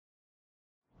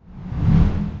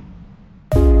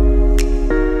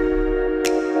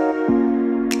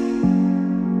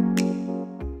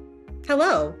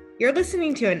Hello, you're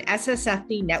listening to an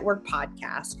SSFD Network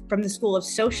podcast from the School of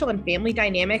Social and Family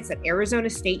Dynamics at Arizona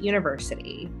State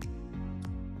University.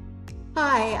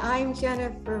 Hi, I'm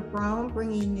Jennifer Brome,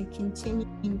 bringing the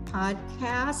continuing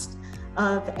podcast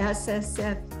of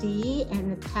SSFD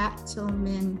and the Pat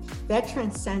Tillman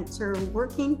Veterans Center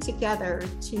working together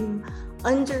to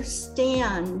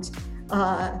understand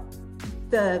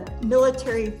the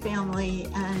military family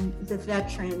and the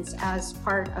veterans as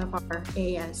part of our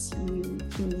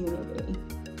ASU community.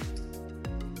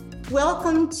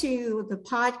 Welcome to the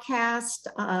podcast.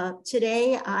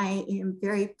 Today, I am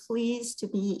very pleased to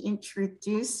be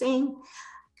introducing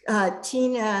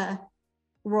Tina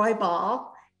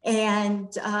Roybal.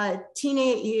 And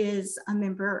Tina is a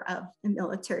member of the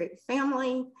military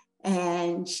family,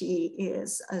 and she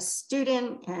is a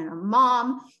student and a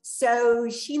mom. So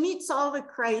she meets all the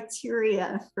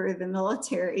criteria for the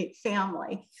military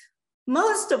family.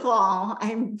 Most of all,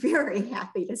 I'm very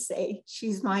happy to say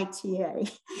she's my TA.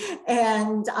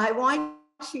 And I want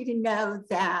you to know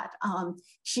that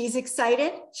she's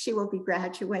excited. She will be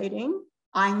graduating.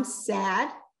 I'm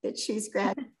sad that she's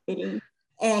graduating.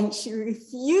 And she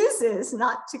refuses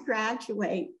not to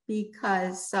graduate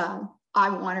because I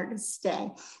want her to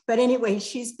stay. But anyway,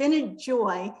 she's been a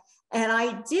joy. And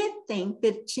I did think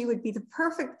that she would be the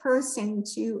perfect person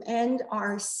to end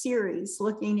our series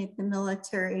looking at the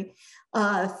military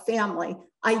family.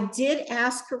 I did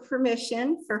ask her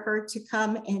permission for her to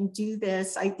come and do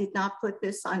this. I did not put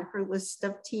this on her list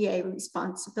of TA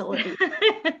responsibilities.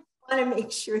 I want to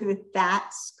make sure that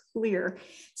that's clear.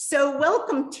 So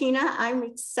welcome, Tina. I'm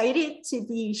excited to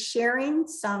be sharing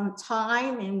some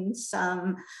time and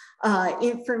some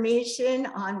information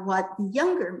on what the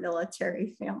younger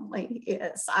military family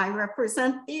is. I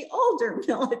represent the older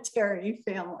military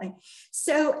family.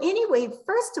 So anyway,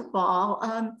 first of all,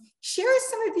 share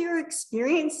some of your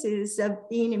experiences of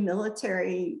being a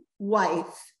military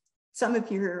wife, some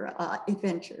of your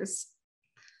adventures.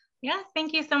 Yeah,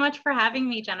 thank you so much for having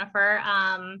me, Jennifer.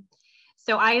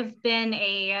 So I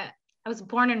was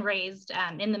born and raised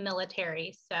in the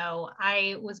military. So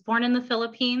I was born in the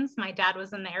Philippines. My dad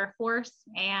was in the Air Force,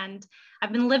 and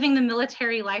I've been living the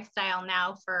military lifestyle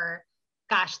now for,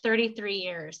 33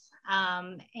 years.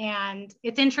 And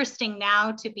it's interesting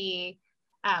now to be,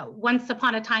 once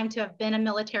upon a time to have been a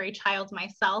military child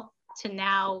myself, to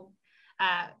now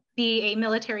be a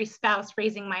military spouse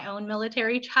raising my own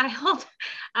military child.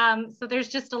 So there's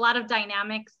just a lot of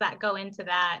dynamics that go into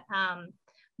that.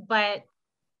 But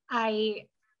I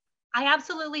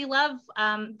absolutely love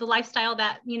the lifestyle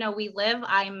that, we live.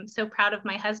 I'm so proud of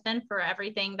my husband for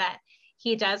everything that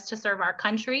he does to serve our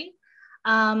country.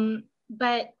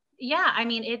 But yeah, I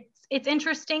mean, it's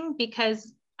interesting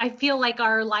because I feel like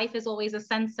our life is always a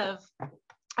sense of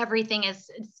everything is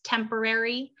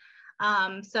temporary.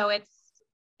 So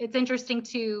it's interesting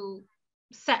to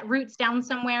set roots down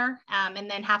somewhere and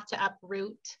then have to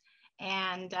uproot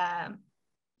and,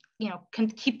 can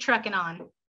keep trucking on.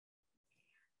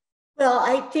 Well,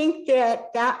 I think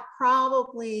that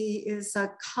probably is a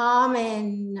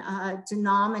common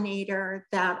denominator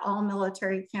that all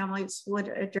military families would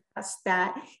address,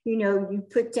 that, you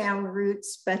put down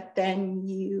roots, but then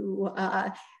you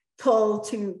pull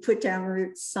to put down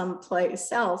roots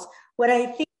someplace else. What I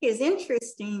think is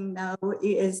interesting, though,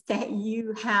 is that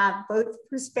you have both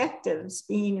perspectives,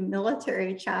 being a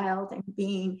military child and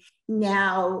being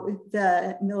now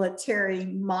the military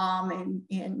mom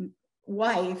and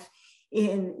wife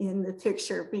in the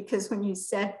picture. Because when you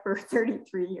said for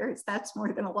 33 years, that's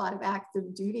more than a lot of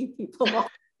active duty people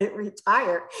that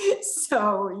retire.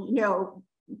 So,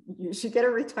 you should get a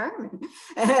retirement.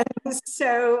 And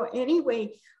so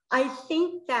anyway, I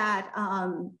think that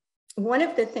one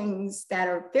of the things that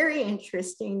are very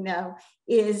interesting, though,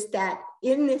 is that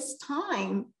in this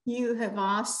time, you have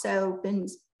also been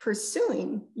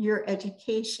pursuing your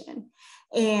education.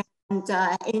 And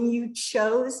you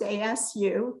chose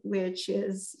ASU, which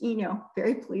is,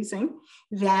 very pleasing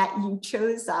that you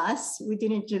chose us. We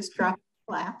didn't just drop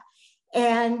the lap.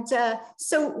 And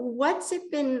so what's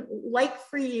it been like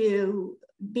for you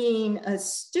being a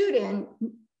student,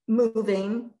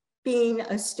 being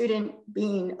a student,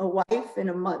 being a wife and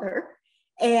a mother?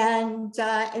 And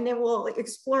then we'll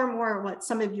explore more what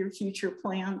some of your future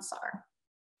plans are.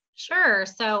 Sure.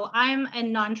 So I'm a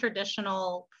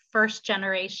non-traditional first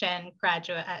generation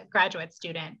graduate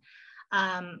student.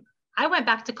 I went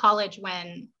back to college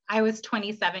when I was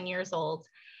 27 years old.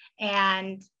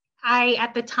 And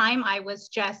at the time, I was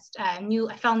just I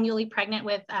fell newly pregnant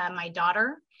with my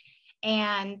daughter.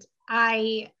 And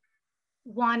I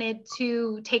wanted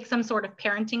to take some sort of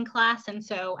parenting class. And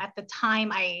so at the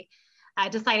time I I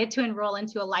decided to enroll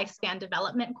into a lifespan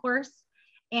development course.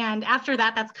 And after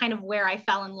that, that's kind of where I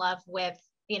fell in love with,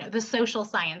 the social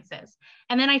sciences.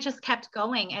 And then I just kept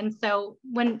going. And so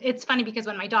it's funny because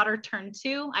when my daughter turned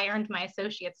 2, I earned my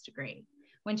associate's degree.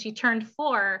 When she turned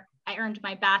 4, I earned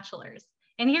my bachelor's.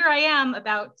 And here I am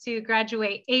about to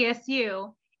graduate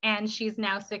ASU, and she's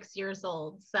now 6 years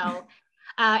old. So,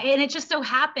 and it just so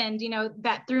happened,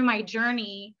 that through my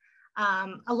journey,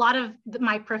 a lot of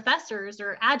my professors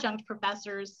or adjunct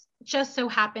professors just so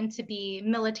happened to be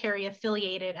military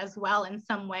affiliated as well in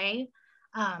some way,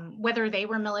 whether they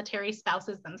were military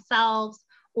spouses themselves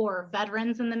or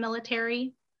veterans in the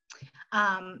military.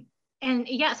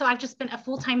 So I've just been a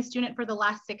full-time student for the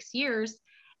last 6 years.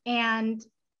 And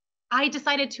I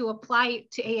decided to apply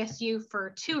to ASU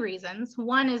for 2 reasons.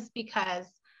 One is because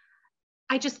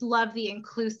I just love the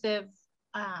inclusive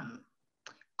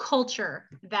culture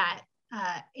that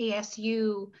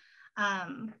ASU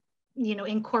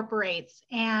incorporates.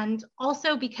 And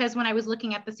also because when I was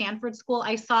looking at the Sanford School,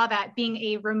 I saw that being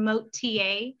a remote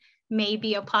TA may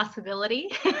be a possibility.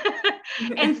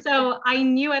 And so I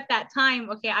knew at that time,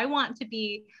 okay, I want to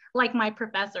be like my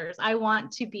professors. I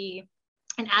want to be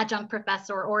an adjunct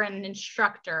professor or an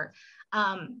instructor,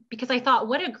 because I thought,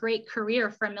 what a great career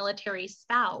for a military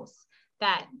spouse,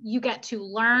 that you get to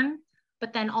learn,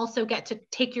 but then also get to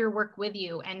take your work with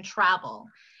you and travel.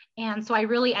 And so I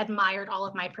really admired all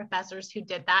of my professors who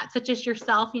did that, such as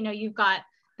yourself. You've got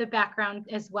the background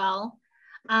as well.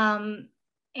 And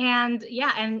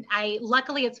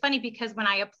luckily it's funny because when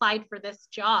I applied for this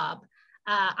job,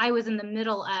 I was in the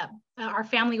middle of, our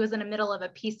family was in the middle of a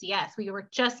PCS. We were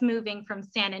just moving from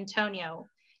San Antonio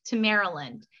to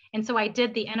Maryland. And so I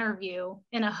did the interview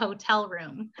in a hotel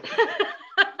room.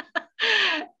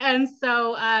 And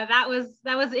so that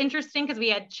was interesting because we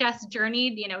had just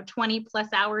journeyed, 20 plus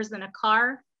hours in a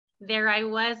car. There I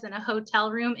was in a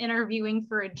hotel room interviewing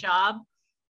for a job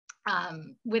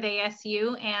with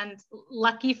ASU, and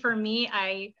lucky for me,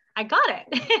 I got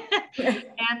it.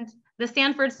 And the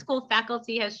Sanford School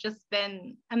faculty has just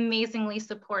been amazingly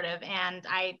supportive, and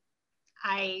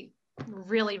I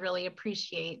really, really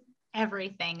appreciate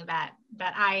everything that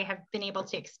I have been able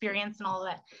to experience and all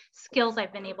the skills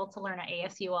I've been able to learn at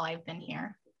ASU while I've been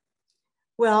here.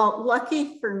 Well,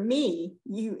 lucky for me,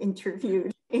 you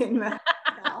interviewed in a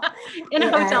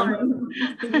hotel room.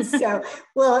 So,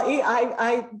 well,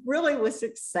 I really was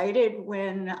excited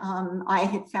when I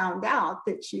had found out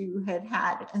that you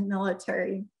had a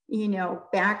military,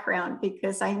 background,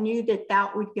 because I knew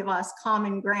that would give us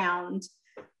common ground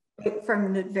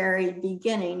from the very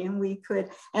beginning.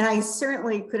 And I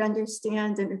certainly could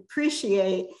understand and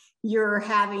appreciate your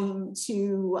having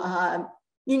to,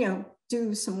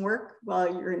 do some work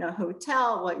while you're in a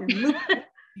hotel, while you're moving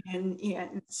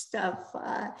and stuff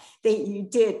that you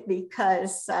did,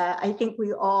 because I think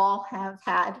we all have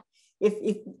had,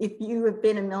 if you have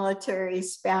been a military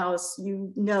spouse,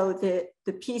 you know that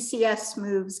the PCS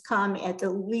moves come at the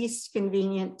least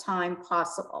convenient time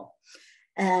possible.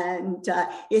 And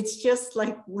it's just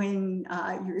like when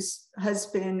your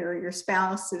husband or your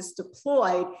spouse is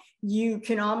deployed, you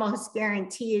can almost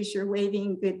guarantee as you're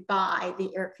waving goodbye,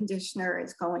 the air conditioner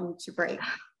is going to break.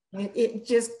 It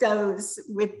just goes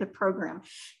with the program.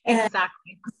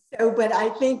 Exactly. So, but I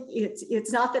think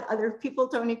it's not that other people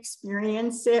don't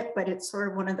experience it, but it's sort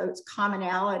of one of those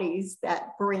commonalities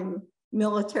that bring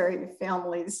military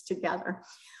families together.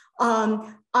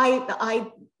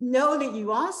 I know that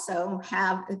you also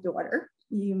have a daughter.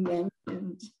 You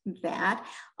mentioned that.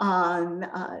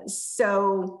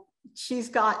 So she's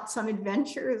got some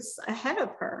adventures ahead of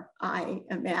her, I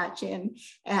imagine,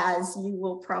 as you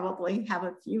will probably have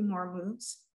a few more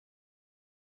moves.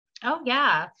 Oh,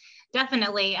 yeah,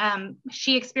 definitely.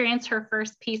 She experienced her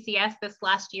first PCS this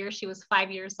last year. She was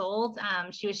 5 years old.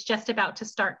 She was just about to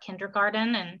start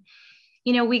kindergarten, and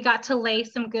we got to lay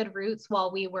some good roots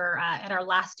while we were at our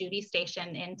last duty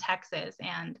station in Texas.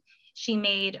 And she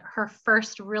made her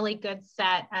first really good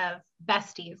set of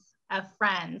besties, of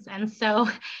friends. And so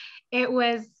it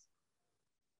was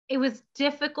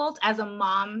difficult as a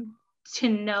mom to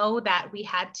know that we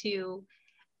had to,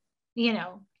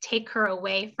 take her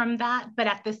away from that. But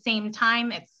at the same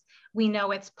time, we know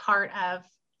it's part of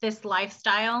this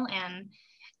lifestyle, and,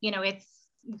 it's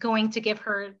going to give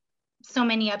her so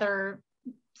many other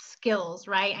skills,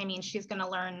 right? I mean, she's going to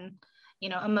learn,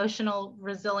 emotional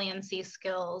resiliency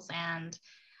skills and,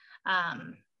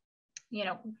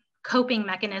 coping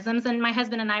mechanisms. And my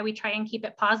husband and I, we try and keep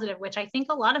it positive, which I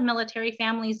think a lot of military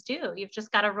families do. You've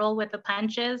just got to roll with the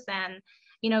punches, and,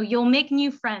 you'll make new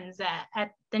friends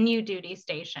at the new duty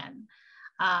station.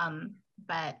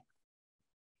 But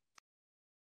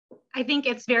I think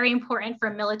it's very important for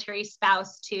a military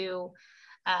spouse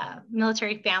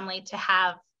military family to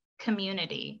have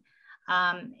community.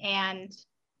 And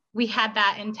we had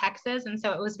that in Texas. And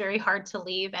so it was very hard to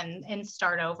leave and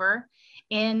start over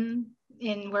in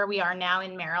where we are now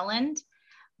in Maryland.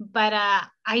 But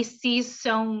I see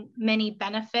so many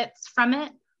benefits from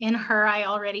it. In her, I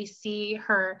already see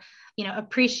her,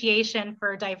 appreciation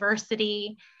for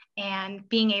diversity and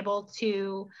being able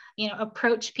to,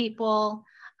 approach people,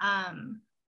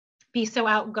 be so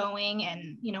outgoing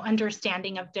and,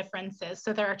 understanding of differences.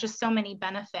 So there are just so many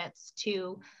benefits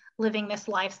to living this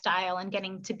lifestyle and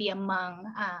getting to be among,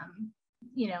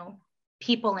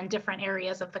 people in different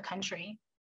areas of the country.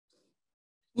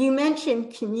 You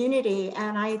mentioned community,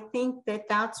 and I think that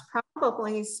that's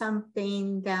probably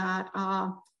something that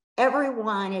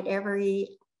everyone at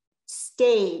every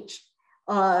stage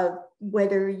of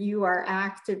whether you are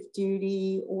active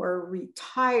duty or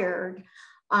retired,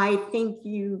 I think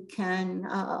you can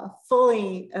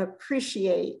fully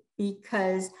appreciate,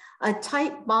 because a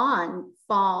tight bond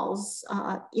falls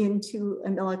into a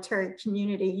military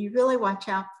community. You really watch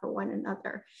out for one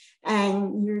another,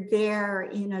 and you're there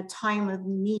in a time of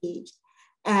need.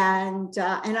 And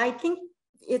I think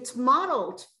it's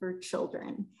modeled for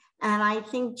children. And I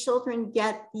think children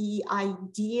get the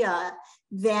idea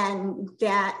then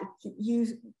that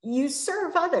you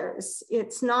serve others.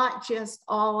 It's not just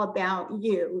all about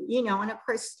you, and of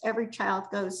course, every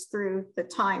child goes through the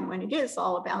time when it is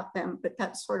all about them, but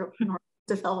that's sort of normal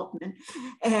development.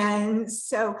 And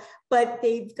so, but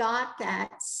they've got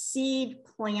that seed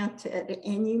planted.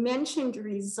 And you mentioned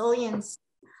resilience.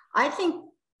 I think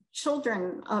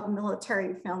children of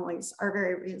military families are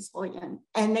very resilient,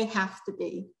 and they have to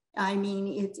be. I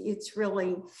mean, it's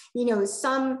really,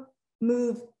 some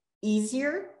move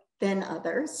easier than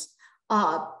others,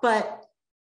 but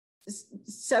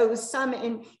so some,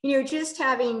 and, just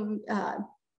having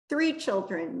 3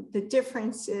 children, the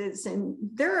differences in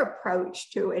their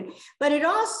approach to it, but it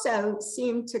also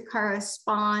seemed to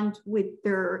correspond with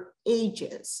their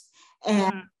ages.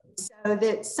 And so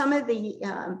that some of the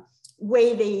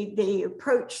way they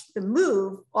approached the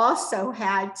move also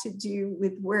had to do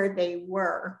with where they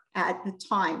were at the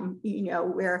time,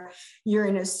 where you're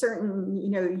in a certain,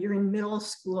 you're in middle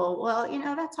school. Well,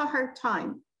 that's a hard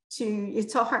time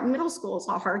middle school is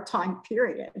a hard time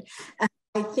period. And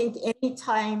I think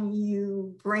anytime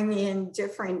you bring in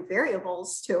different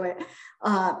variables to it,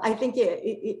 I think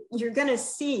you're going to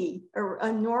see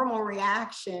a normal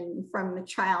reaction from the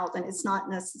child, and it's not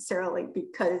necessarily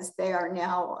because they are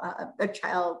now a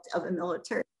child of a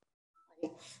military.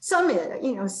 Some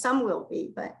will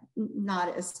be, but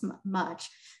not as much.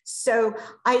 So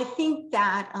I think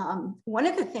that one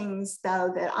of the things,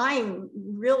 though, that I'm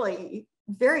really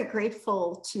very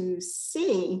grateful to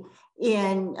see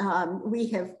we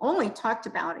have only talked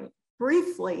about it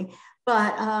briefly,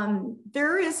 but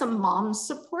there is a mom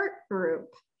support group.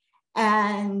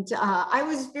 And I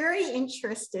was very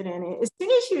interested in it. As soon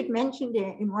as you had mentioned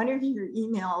it in one of your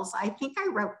emails, I think I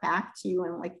wrote back to you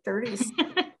in like 30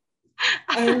 seconds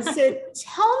and said,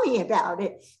 tell me about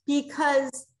it.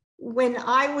 Because when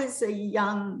I was a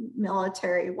young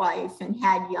military wife and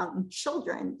had young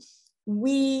children,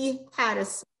 we had a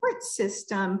support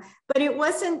system, but it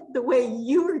wasn't the way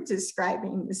you were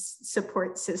describing the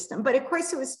support system. But of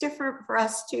course, it was different for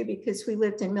us too, because we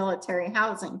lived in military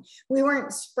housing. We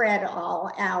weren't spread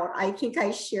all out. I think I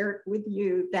shared with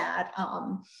you that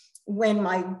when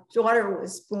my daughter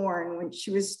was born, when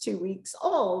she was 2 weeks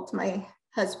old, my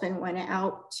husband went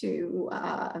out to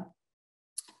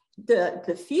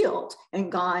the field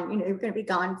and gone, they were going to be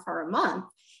gone for a month.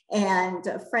 And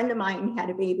a friend of mine had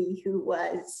a baby who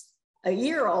was a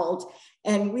year old,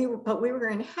 and we were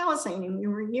in housing and we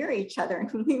were near each other,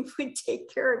 and we would take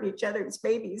care of each other's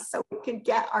babies so we could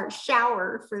get our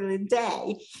shower for the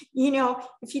day.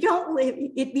 If you don't live,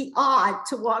 it'd be odd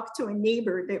to walk to a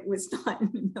neighbor that was not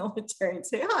in the military and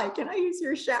say, hi, can I use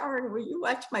your shower and will you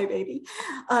watch my baby?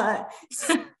 But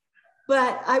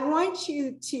I want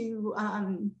you to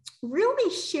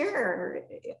really share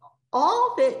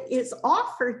all that is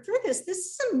offered through this. This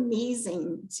is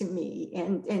amazing to me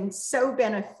and so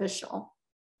beneficial.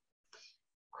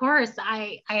 Of course,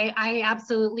 I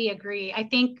absolutely agree. I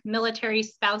think military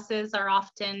spouses are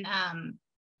often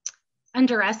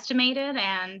underestimated,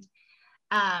 and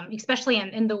especially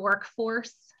in the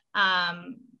workforce.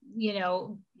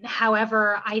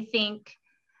 However, I think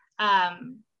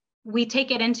we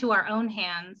take it into our own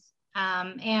hands.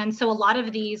 And so a lot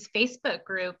of these Facebook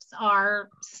groups are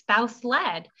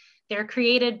spouse-led. They're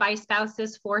created by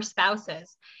spouses for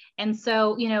spouses. And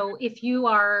so, if you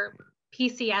are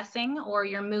PCSing or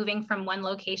you're moving from one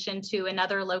location to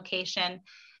another location,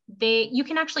 you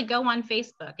can actually go on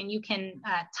Facebook and you can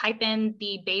type in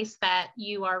the base that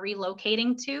you are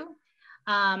relocating to.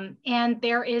 And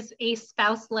there is a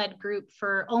spouse-led group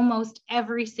for almost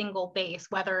every single base,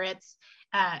 whether it's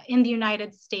in the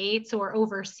United States or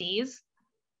overseas.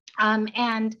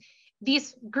 And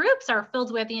these groups are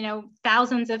filled with,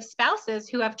 thousands of spouses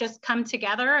who have just come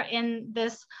together in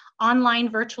this online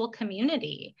virtual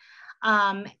community.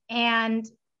 And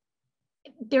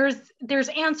there's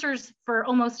answers for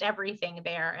almost everything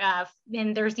there.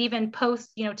 And there's even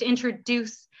posts, to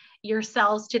introduce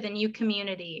yourselves to the new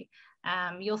community.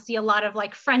 You'll see a lot of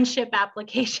like friendship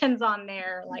applications on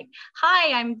there, like,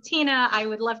 hi, I'm Tina. I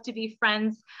would love to be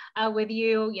friends with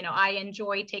you. I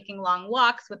enjoy taking long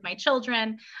walks with my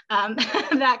children,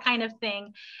 that kind of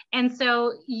thing. And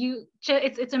so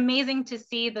it's amazing to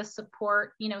see the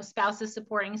support, spouses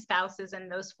supporting spouses in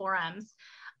those forums.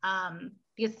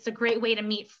 Because it's a great way to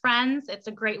meet friends. It's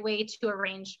a great way to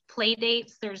arrange play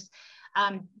dates. There's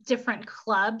different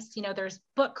clubs, there's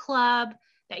book club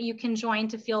that you can join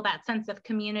to feel that sense of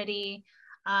community.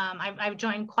 I've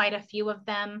joined quite a few of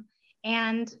them.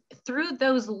 And through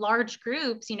those large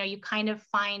groups, you kind of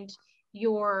find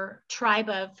your tribe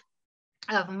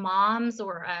of moms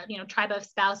or, tribe of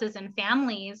spouses and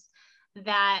families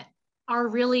that are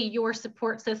really your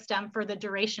support system for the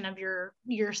duration of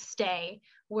your stay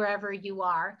wherever you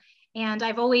are. And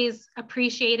I've always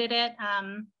appreciated it.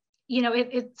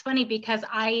 It's funny because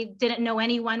I didn't know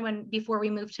anyone before we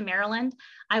moved to Maryland.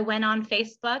 I went on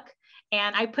Facebook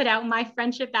and I put out my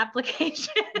friendship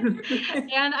application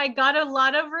and I got a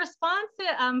lot of response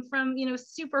from,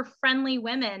 super friendly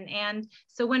women. And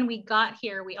so when we got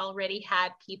here, we already had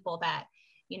people that,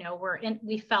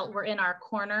 we felt were in our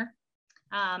corner,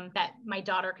 that my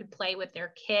daughter could play with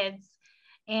their kids.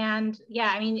 And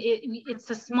yeah, it's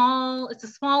a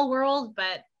small world,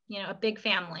 but, a big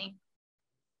family.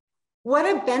 What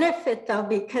a benefit though,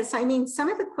 because some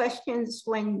of the questions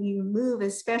when you move,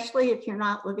 especially if you're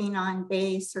not living on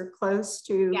base or close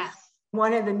to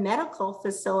one of the medical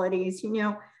facilities,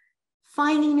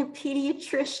 finding a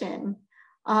pediatrician,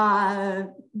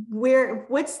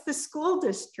 what's the school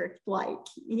district like,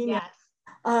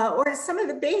 or some of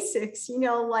the basics,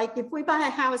 like if we buy a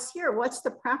house here, what's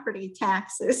the property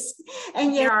taxes?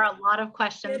 And there are a lot of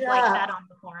questions like that on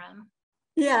the forum.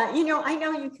 Yeah, I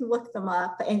know you can look them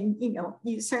up and,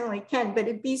 you certainly can, but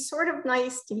it'd be sort of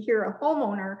nice to hear a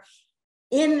homeowner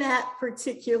in that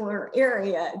particular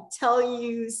area tell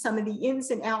you some of the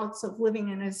ins and outs of living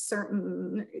in a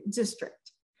certain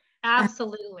district.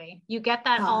 Absolutely. You get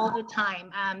that all the time.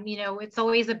 It's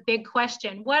always a big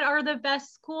question. What are the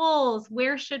best schools?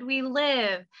 Where should we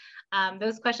live?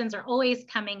 Those questions are always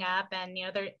coming up, and,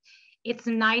 it's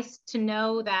nice to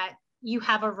know that you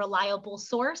have a reliable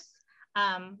source.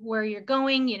 Where you're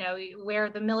going, where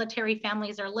the military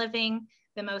families are living,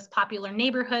 the most popular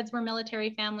neighborhoods where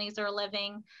military families are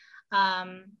living.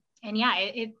 And yeah,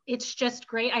 it's just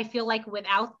great. I feel like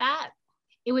without that,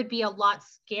 it would be a lot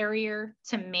scarier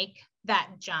to make that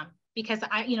jump, because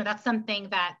that's something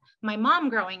that my mom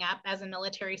growing up as a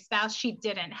military spouse, she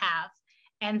didn't have.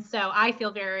 And so I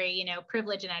feel very,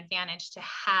 privileged and advantaged to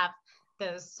have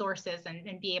those sources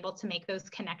and be able to make those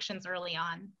connections early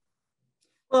on.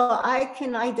 Well, I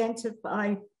can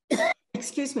identify,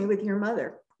 excuse me, with your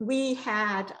mother. We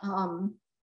had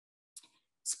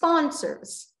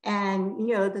sponsors, and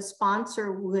the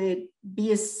sponsor would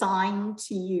be assigned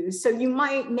to you. So you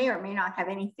may or may not have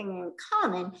anything in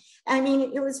common.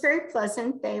 It was very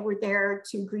pleasant. They were there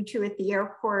to greet you at the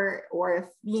airport, or if,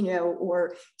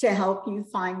 or to help you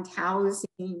find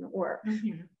housing or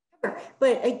whatever.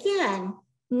 But again,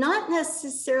 not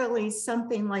necessarily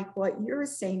something like what you're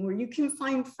saying, where you can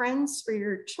find friends for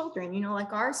your children.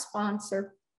 Like our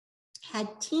sponsor had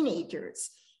teenagers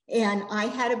and I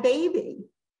had a baby.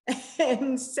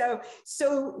 And so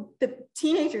the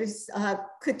teenagers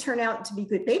could turn out to be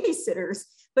good babysitters,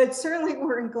 but certainly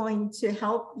weren't going to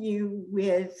help you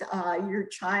with your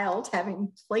child having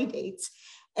play dates.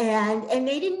 And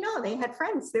they didn't know they had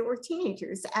friends. They were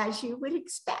teenagers, as you would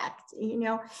expect,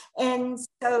 And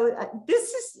so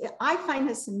I find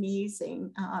this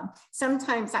amazing.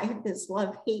 Sometimes I have this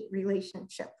love-hate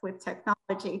relationship with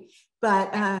technology,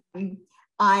 but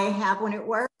I have, when it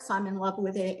works, I'm in love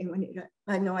with it. And when it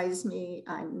annoys me,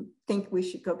 I think we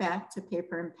should go back to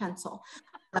paper and pencil.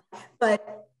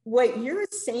 But what you're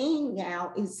saying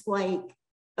now is like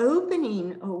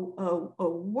opening a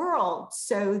world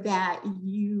so that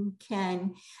you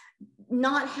can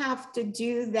not have to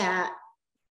do that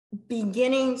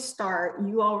beginning start,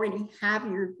 you already have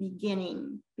your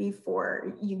beginning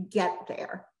before you get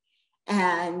there.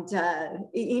 And,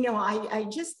 I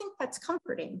just think that's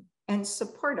comforting and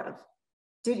supportive.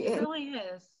 It really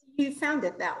is. You found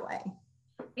it that way?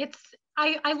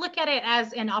 I look at it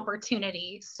as an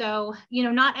opportunity. So,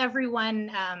 not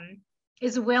everyone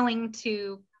is willing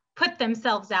to put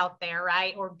themselves out there,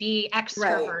 right? Or be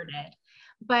extroverted. Right.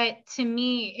 But to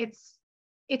me,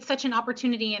 it's such an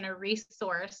opportunity and a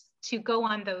resource to go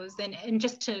on those and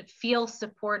just to feel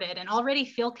supported and already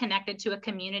feel connected to a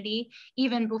community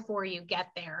even before you get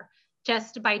there,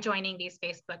 just by joining these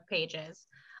Facebook pages.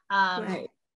 Right.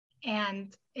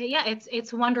 And yeah,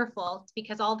 it's wonderful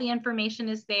because all the information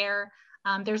is there.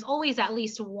 There's always at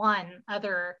least one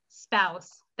other spouse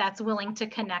that's willing to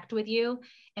connect with you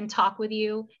and talk with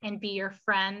you and be your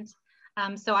friend.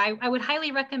 So I would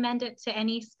highly recommend it to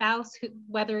any spouse,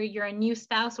 whether you're a new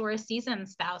spouse or a seasoned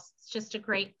spouse. It's just a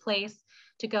great place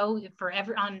to go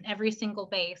on every single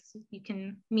base. You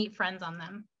can meet friends on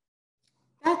them.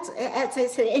 That's, as I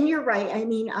said, and you're right. I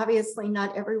mean, obviously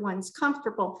not everyone's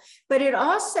comfortable, but it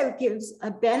also gives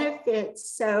a benefit.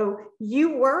 So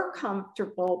you were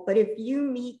comfortable, but if you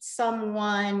meet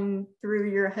someone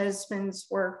through your husband's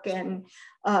work and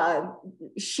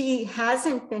she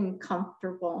hasn't been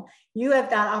comfortable, you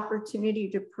have that opportunity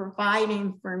to provide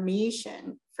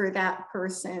information for that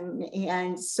person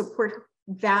and support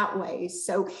that way.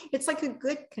 So it's like a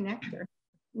good connector,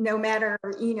 no matter,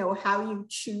 how you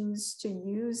choose to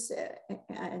use it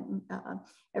and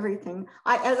everything.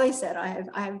 As I said,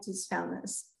 I have just found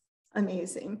this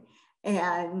amazing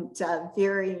and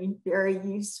very, very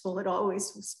useful. It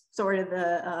always was sort of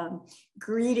the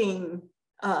greeting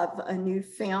of a new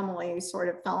family sort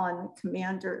of fell on the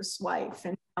commander's wife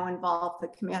and now involved the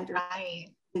commander. Right.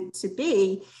 To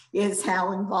be is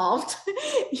how involved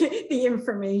the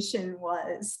information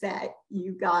was that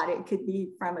you got. It could be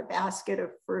from a basket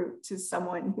of fruit to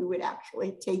someone who would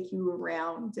actually take you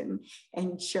around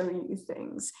and show you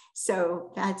things.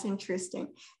 So that's interesting.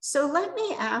 So let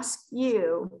me ask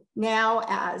you now,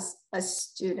 as a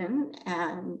student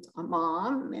and a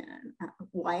mom and a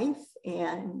wife,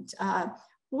 and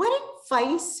what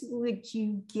advice would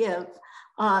you give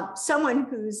someone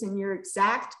who's in your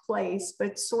exact place,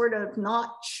 but sort of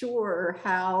not sure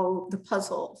how the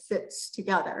puzzle fits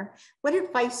together? What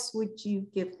advice would you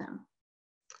give them?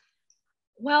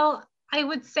 Well, I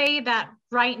would say that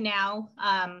right now,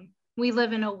 we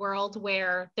live in a world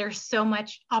where there's so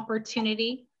much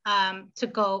opportunity to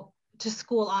go to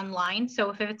school online. So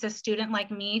if it's a student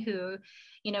like me who,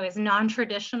 is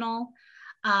non-traditional,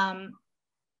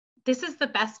 this is the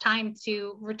best time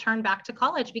to return back to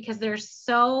college because there's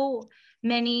so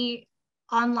many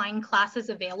online classes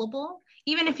available.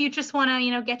 Even if you just want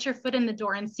to, get your foot in the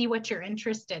door and see what you're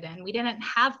interested in. We didn't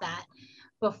have that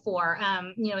before,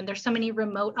 and there's so many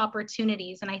remote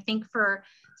opportunities. And I think for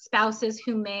spouses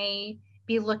who may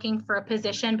be looking for a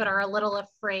position but are a little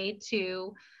afraid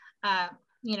to,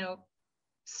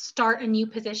 start a new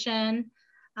position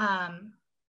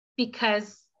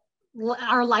because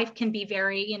our life can be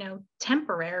very,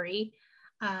 temporary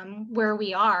where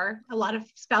we are. A lot of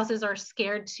spouses are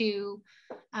scared to,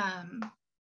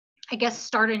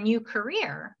 start a new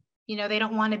career. They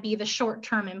don't want to be the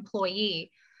short-term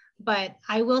employee. But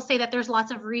I will say that there's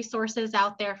lots of resources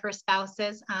out there for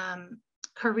spouses,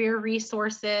 career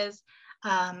resources.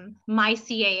 My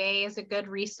CAA is a good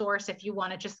resource if you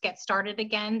want to just get started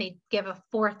again. They give a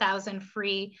 $4,000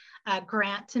 free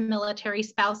grant to military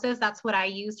spouses. That's what I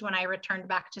used when I returned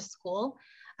back to school,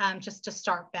 just to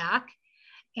start back.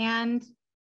 And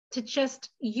to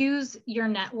just use your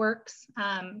networks,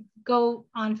 go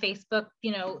on Facebook,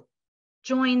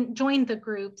 join the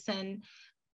groups. And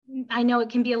I know it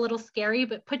can be a little scary,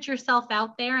 but put yourself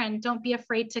out there and don't be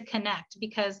afraid to connect,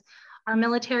 because our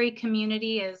military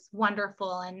community is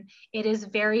wonderful and it is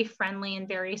very friendly and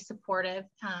very supportive.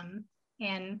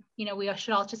 And, we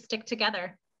should all just stick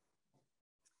together.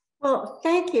 Well,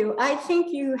 thank you. I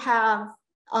think you have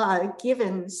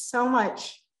given so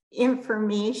much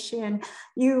information.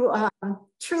 You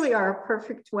truly are a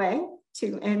perfect way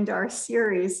to end our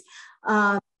series.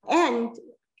 And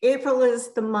April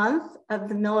is the month of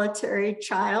the military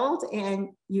child, and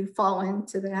you fall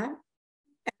into that.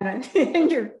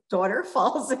 And your daughter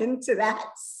falls into that.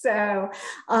 So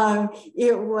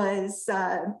it was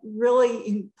really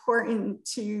important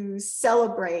to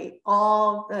celebrate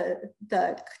all the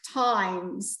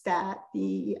times that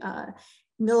the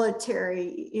military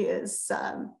is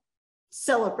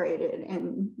celebrated.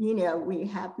 And, we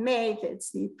have May,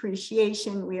 that's the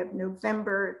appreciation. We have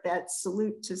November, that's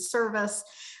salute to service.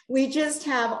 We just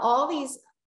have all these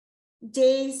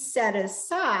days set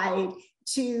aside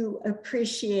to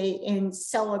appreciate and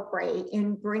celebrate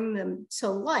and bring them to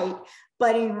light.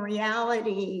 But in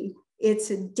reality,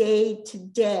 it's a day to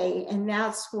day. And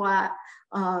that's what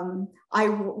I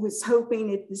was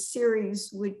hoping that the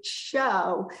series would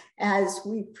show as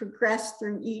we progress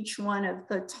through each one of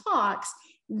the talks,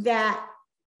 that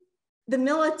the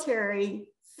military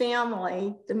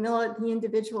family, the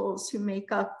individuals who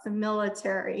make up the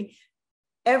military,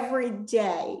 every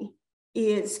day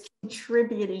is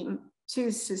contributing to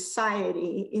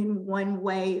society in one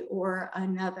way or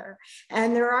another.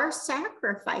 And there are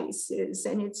sacrifices,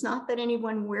 and it's not that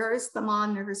anyone wears them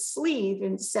on their sleeve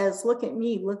and says, look at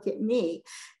me, look at me.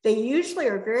 They usually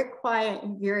are very quiet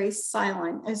and very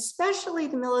silent, especially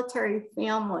the military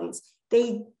families.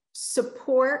 They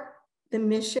support the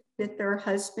mission that their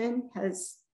husband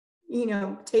has,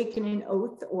 taken an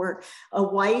oath, or a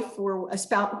wife or a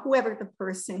spouse, whoever the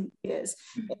person is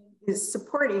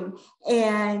supporting,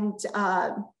 and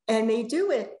they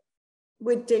do it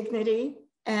with dignity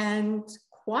and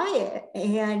quiet.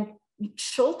 And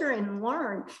children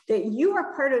learn that you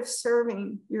are part of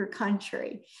serving your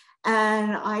country.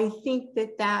 And I think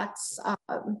that that's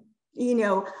a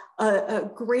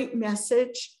great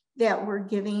message that we're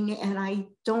giving. And I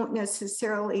don't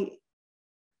necessarily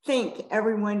think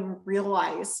everyone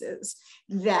realizes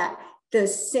that the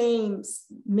same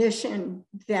mission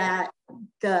that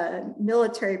the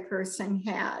military person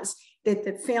has, that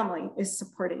the family is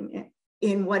supporting it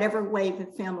in whatever way the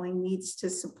family needs to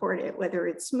support it, whether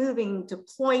it's moving,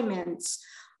 deployments,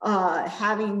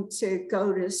 having to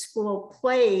go to school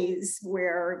plays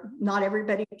where not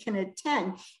everybody can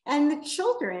attend. And the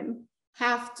children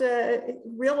have to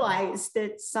realize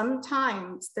that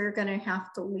sometimes they're going to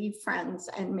have to leave friends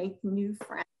and make new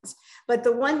friends. But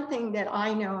the one thing that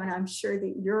I know, and I'm sure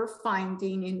that you're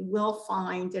finding and will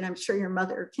find, and I'm sure your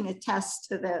mother can attest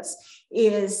to this,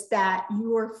 is that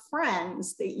your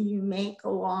friends that you make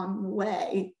along the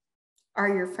way are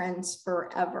your friends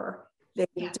forever.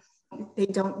 They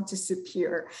don't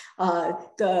disappear.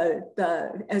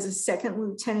 As a second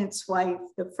lieutenant's wife,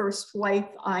 the first wife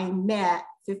I met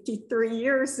 53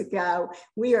 years ago,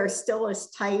 we are still as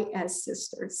tight as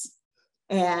sisters,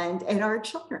 and our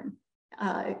children,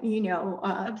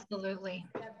 absolutely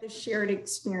have the shared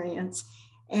experience.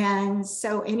 And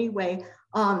so anyway,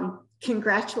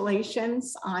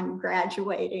 congratulations on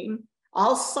graduating.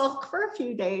 I'll sulk for a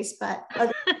few days, but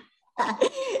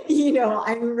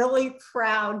I'm really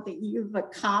proud that you've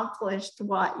accomplished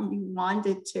what you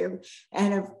wanted to,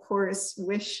 and of course,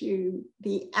 wish you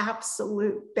the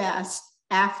absolute best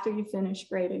after you finish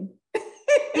grading.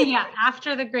 Yeah,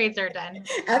 after the grades are done.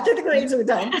 After the grades are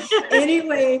done.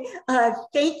 Anyway,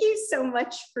 thank you so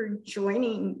much for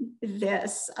joining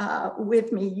this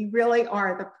with me. You really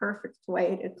are the perfect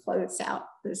way to close out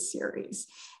this series.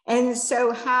 And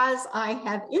so, as I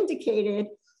have indicated,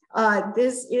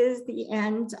 this is the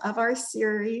end of our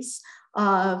series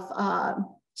of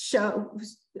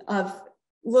shows of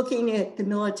looking at the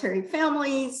military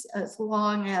families, as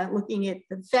long as looking at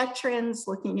the veterans,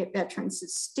 looking at veterans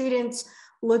as students,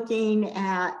 looking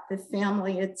at the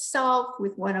family itself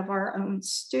with one of our own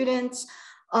students.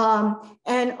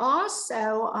 And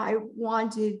also I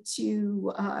wanted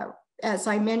to, as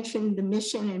I mentioned, the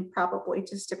mission in probably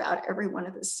just about every one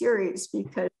of the series,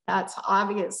 because that's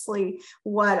obviously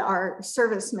what our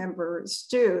service members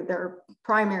do. Their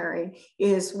primary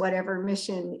is whatever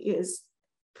mission is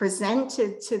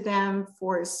presented to them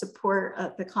for support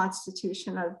of the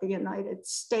Constitution of the United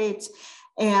States.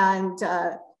 And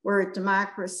we're a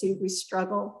democracy, we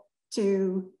struggle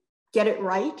to get it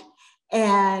right.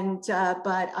 And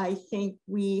but I think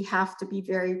we have to be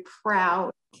very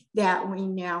proud that we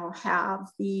now have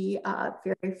the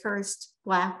very first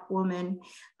Black woman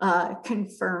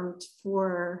confirmed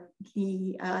for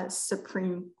the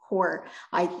Supreme Court.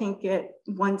 I think it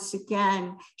once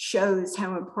again shows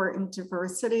how important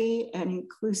diversity and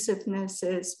inclusiveness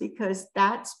is, because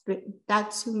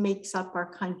that's who makes up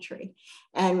our country.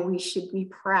 And we should be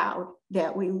proud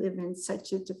that we live in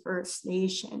such a diverse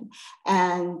nation.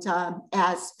 And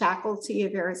as faculty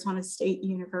of Arizona State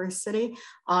University,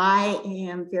 I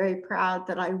am very proud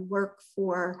that I work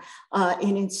for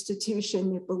an institution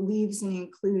that believes in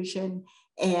inclusion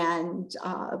and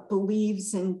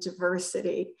believes in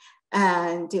diversity.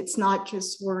 And it's not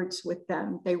just words with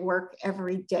them. They work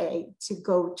every day to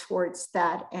go towards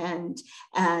that end.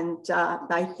 And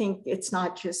I think it's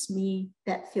not just me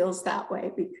that feels that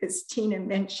way, because Tina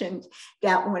mentioned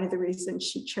that one of the reasons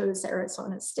she chose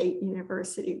Arizona State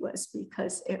University was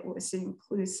because it was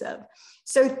inclusive.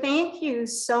 So thank you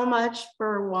so much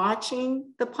for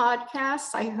watching the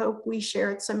podcast. I hope we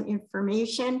shared some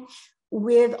information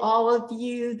with all of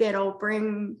you that'll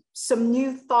bring some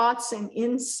new thoughts and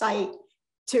insight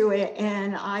to it.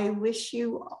 And I wish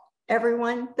you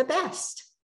everyone the best.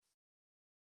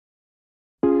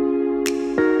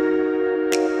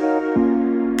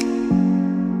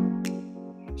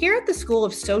 Here at the School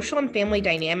of Social and Family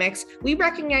Dynamics, we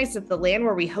recognize that the land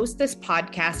where we host this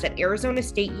podcast at Arizona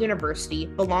State University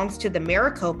belongs to the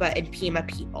Maricopa and Pima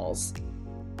peoples.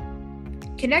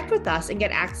 Connect with us and get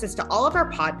access to all of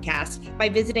our podcasts by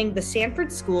visiting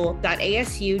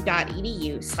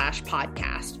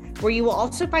thesanfordschool.asu.edu/podcast, where you will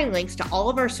also find links to all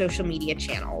of our social media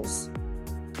channels.